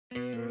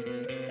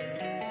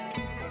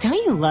Don't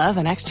you love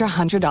an extra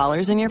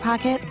 $100 in your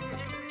pocket?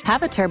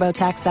 Have a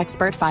TurboTax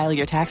expert file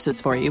your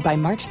taxes for you by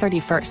March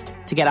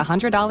 31st to get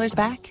 $100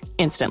 back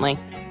instantly.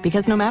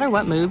 Because no matter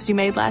what moves you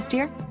made last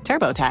year,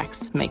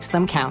 TurboTax makes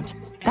them count.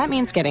 That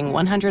means getting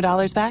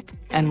 $100 back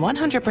and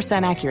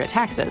 100% accurate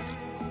taxes,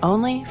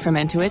 only from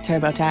Intuit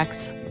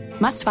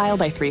TurboTax. Must file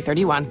by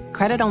 3/31.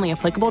 Credit only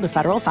applicable to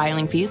federal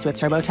filing fees with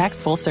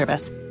TurboTax full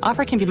service.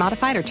 Offer can be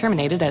modified or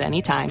terminated at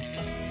any time.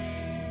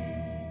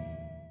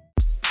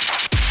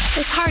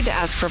 It's hard to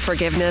ask for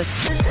forgiveness.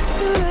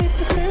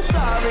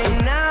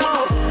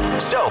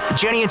 So,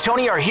 Jenny and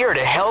Tony are here to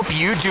help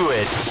you do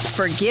it.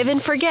 Forgive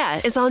and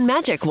Forget is on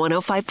Magic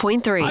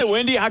 105.3. Hi,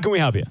 Wendy. How can we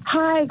help you?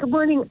 Hi, good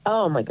morning.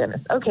 Oh, my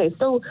goodness. Okay,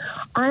 so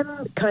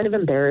I'm kind of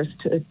embarrassed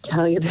to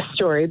tell you this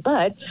story,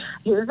 but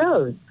here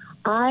goes.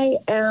 I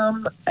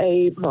am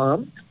a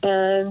mom,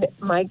 and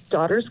my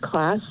daughter's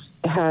class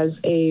has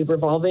a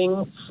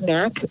revolving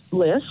snack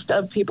list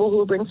of people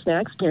who bring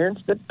snacks,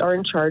 parents that are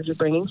in charge of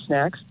bringing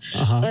snacks.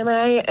 And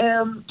I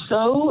am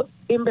so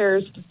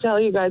embarrassed to tell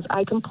you guys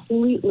I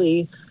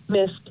completely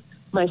missed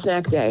my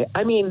snack day.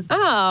 I mean,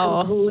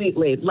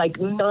 completely, like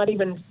not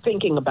even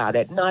thinking about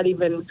it, not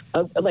even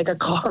like a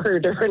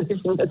card or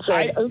anything that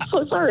said, I'm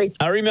so sorry.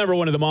 I remember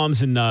one of the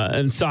moms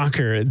in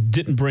soccer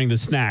didn't bring the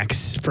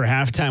snacks for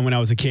halftime when I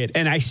was a kid.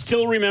 And I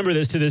still remember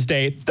this to this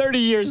day, 30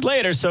 years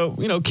later. So,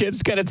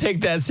 kids got to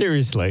take that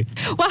seriously.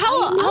 Well,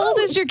 how old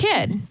is your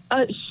kid?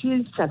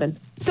 She's 7.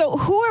 So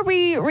who are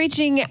we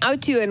reaching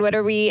out to and what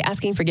are we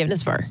asking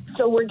forgiveness for?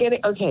 So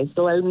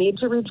so I need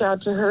to reach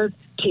out to her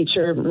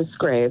teacher, Miss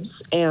Graves,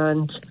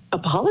 and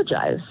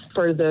apologize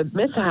for the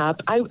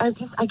mishap. I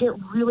get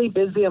really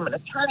busy. I'm an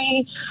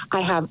attorney.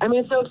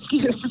 It's no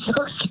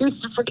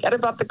excuse to forget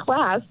about the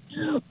class,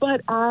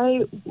 but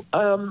I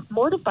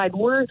mortified.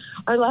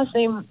 Our last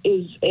name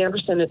is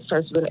Anderson. It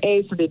starts with an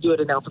A, so they do it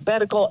in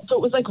alphabetical. So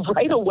it was like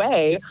right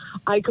away,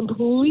 I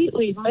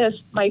completely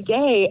missed my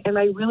day, and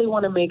I really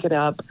want to make it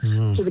up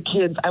to the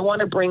kids. I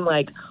want to bring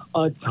like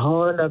a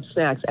ton of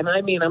snacks. And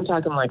I'm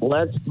talking like,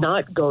 let's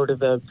not go to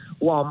the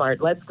Walmart.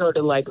 Let's go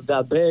to like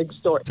the big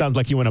store. Sounds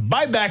like you want to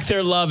buy back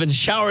their love and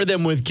shower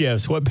them with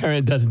gifts. What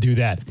parent doesn't do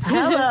that?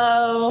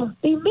 Hello.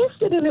 They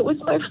missed it and it was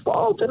my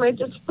fault. And I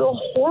just feel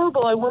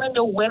horrible. I want to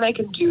know when I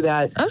can do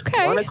that.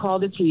 Okay. I want to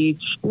call to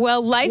teach.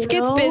 Well, life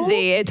gets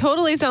busy. It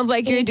totally sounds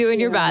like you're doing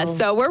your best.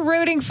 So we're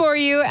rooting for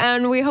you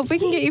and we hope we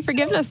can get you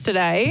forgiveness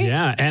today.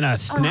 Yeah. And a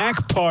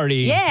snack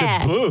party to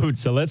boot.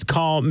 So let's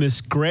call Miss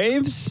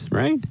Graves,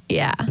 right?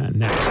 Yeah.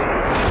 Next.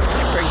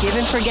 Forgive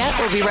and Forget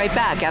will be right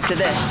back after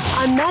this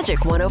on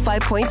Magic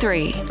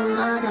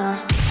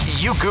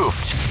 105.3. You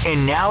goofed,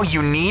 and now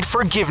you need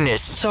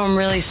forgiveness. So I'm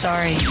really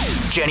sorry.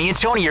 Jenny and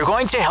Tony are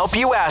going to help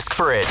you ask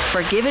for it.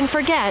 Forgive and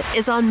Forget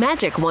is on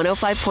Magic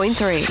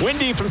 105.3.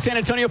 Wendy from San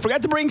Antonio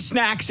forgot to bring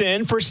snacks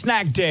in for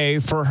snack day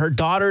for her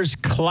daughter's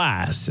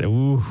class.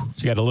 Ooh,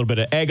 she got a little bit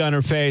of egg on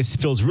her face,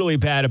 feels really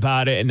bad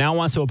about it, and now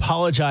wants to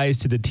apologize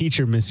to the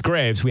teacher, Miss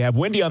Graves. We have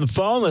Wendy on the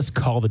phone. Let's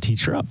call the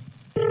teacher up.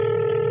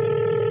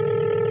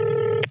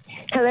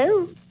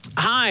 Hello.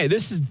 Hi,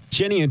 this is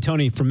Jenny and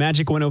Tony from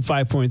Magic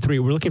 105.3.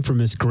 We're looking for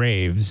Miss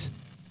Graves.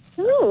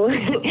 Oh,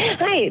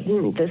 hi.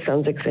 This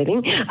sounds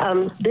exciting.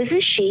 This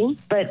is she,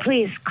 but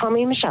please call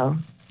me Michelle.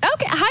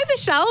 Okay. Hi,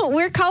 Michelle.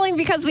 We're calling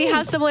because we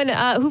have someone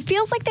who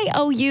feels like they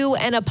owe you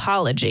an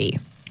apology.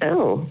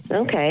 Oh,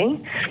 okay.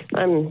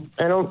 I don't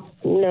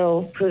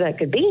know who that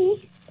could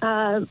be.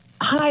 Hi,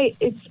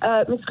 it's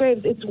Miss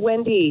Graves. It's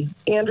Wendy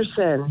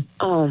Anderson.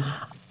 Oh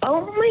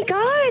my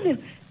God.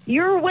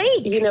 You're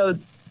awake.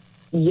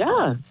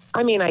 Yeah.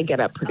 I get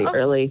up pretty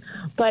early,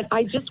 but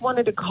I just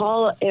wanted to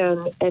call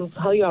and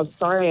tell you how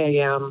sorry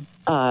I am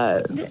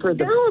for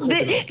the... No,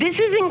 this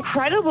is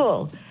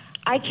incredible.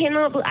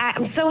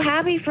 I'm so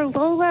happy for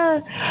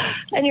Lola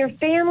and your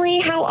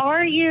family. How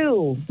are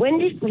you? When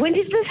did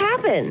this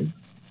happen?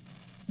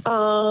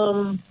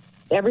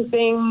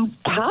 Everything's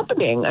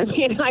happening.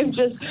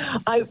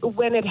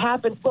 When it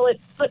happened, it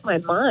slipped my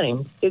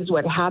mind is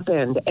what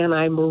happened, and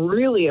I'm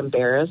really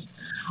embarrassed.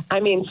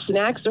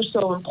 Snacks are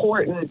so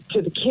important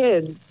to the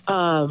kids.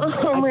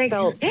 Oh my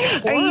God.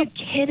 Are you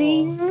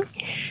kidding?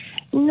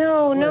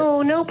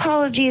 No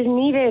apology is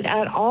needed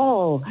at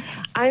all.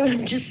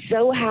 I'm just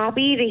so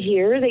happy to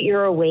hear that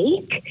you're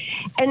awake.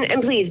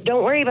 And please,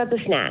 don't worry about the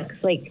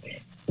snacks.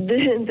 Like,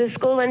 the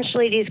school lunch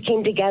ladies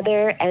came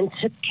together and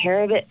took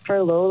care of it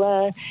for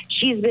Lola.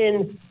 She's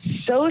been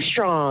so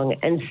strong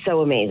and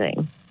so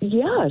amazing.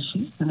 Yeah,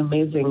 she's an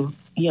amazing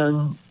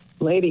young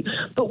lady.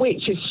 But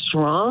wait, she's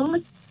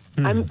strong?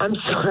 I'm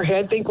sorry.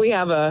 I think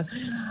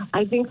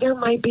there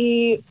might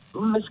be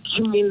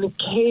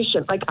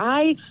miscommunication. Like,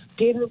 I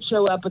didn't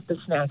show up with the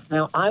snacks.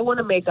 Now, I want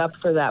to make up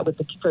for that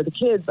for the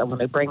kids. I want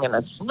to bring in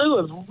a slew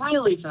of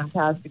really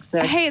fantastic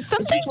snacks. Hey,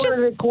 something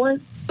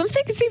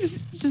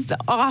seems just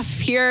off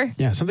here.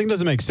 Yeah, something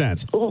doesn't make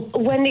sense.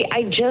 Wendy,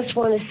 I just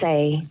want to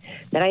say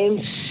that I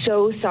am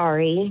so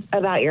sorry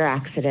about your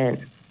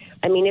accident.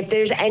 If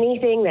there's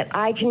anything that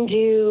I can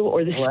do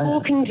or the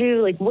school can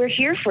do, like, we're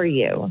here for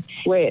you.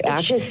 Wait,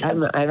 I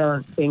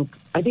don't think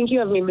I think you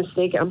have me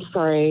mistaken. I'm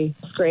sorry,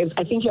 Graves.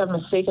 I think you have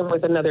mistaken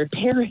with another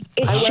parent.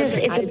 It's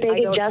a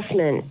big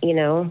adjustment,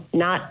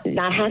 not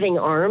having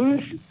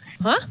arms.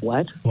 Huh?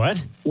 What?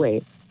 What?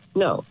 Wait,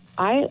 no.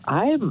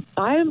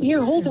 I'm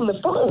here holding the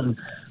phone.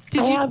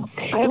 I have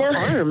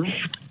arms.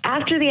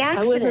 After the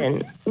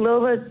accident,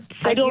 Lola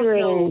said you were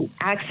in an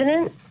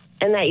accident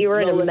and that you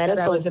were in a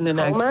medical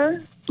coma.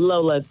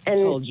 Lola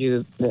told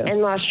you this.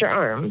 And lost your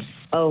arms.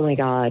 Oh, my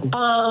God.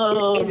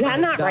 Oh, is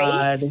that not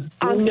right?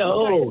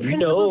 No.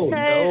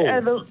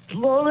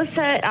 Lola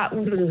said,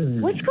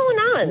 what's going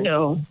on?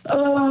 No.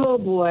 Oh,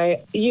 boy.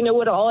 You know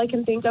what? All I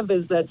can think of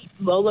is that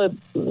Lola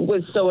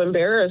was so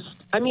embarrassed.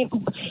 I mean,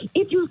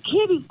 if your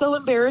kid is so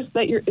embarrassed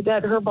that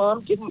her mom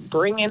didn't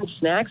bring in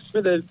snacks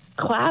for the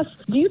class,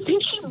 do you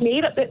think she must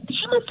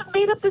have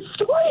made up this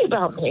story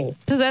about me?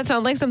 Does that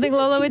sound like something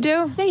Lola would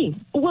do? Hey,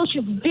 well,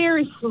 she's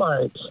very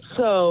smart.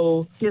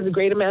 So she has a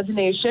great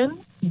imagination,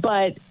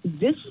 but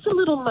this is a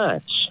little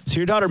much.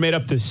 So your daughter made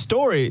up this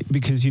story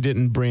because you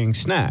didn't bring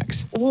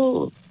snacks.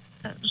 Well,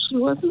 she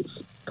wasn't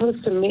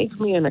supposed to make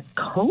me in a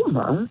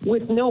coma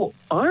with no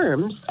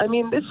arms. I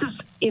mean, this is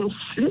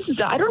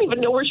I don't even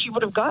know where she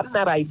would have gotten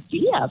that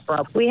idea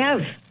from. We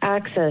have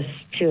access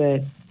to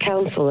a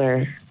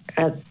counselor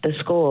at the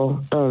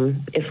school.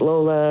 If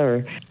Lola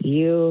or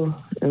you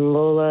and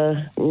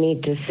Lola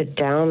need to sit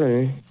down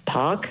and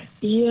talk.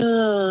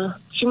 Yeah.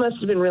 She must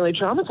have been really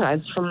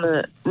traumatized from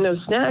the no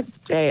snack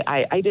day.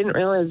 I didn't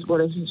realize what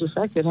a huge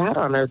effect it had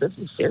on her. This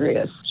is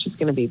serious. She's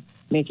going to be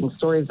making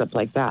stories up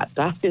like that.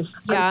 I'm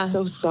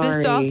so sorry.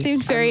 This all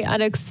seemed very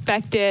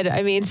unexpected.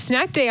 I mean,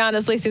 snack day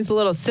honestly seems a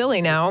little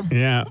silly now.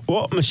 Yeah.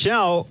 Well,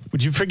 Michelle,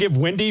 would you forgive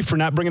Wendy for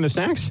not bringing the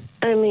snacks?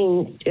 I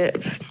mean,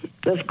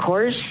 of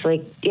course.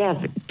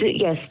 Yes,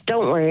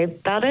 don't worry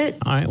about it.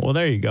 All right. Well,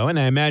 there you go. And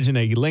I imagine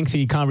a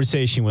lengthy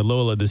conversation with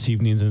Lola this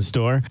evening's in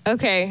store.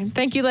 Okay.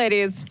 Thank you,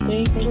 ladies.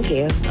 Thank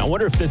you. I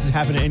wonder if this has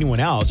happened to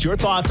anyone else. Your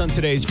thoughts on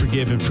today's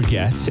Forgive and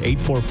Forget.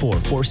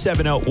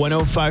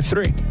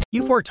 844-470-1053.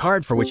 You've worked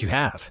hard for what you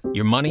have.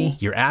 Your money,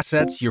 your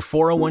assets, your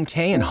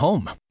 401k, and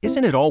home.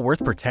 Isn't it all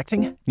worth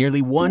protecting?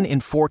 Nearly 1 in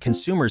 4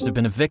 consumers have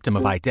been a victim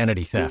of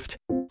identity theft.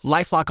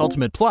 LifeLock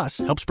Ultimate Plus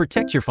helps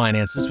protect your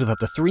finances with up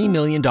to $3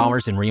 million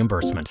in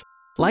reimbursement.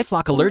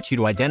 LifeLock alerts you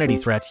to identity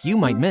threats you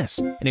might miss.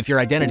 And if your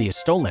identity is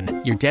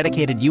stolen, your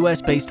dedicated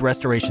U.S.-based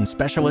restoration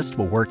specialist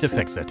will work to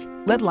fix it.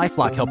 Let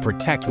LifeLock help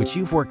protect what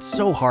you've worked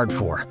so hard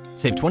for.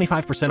 Save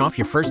 25% off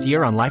your first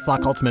year on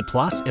LifeLock Ultimate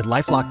Plus at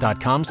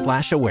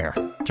LifeLock.com/aware.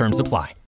 Terms apply.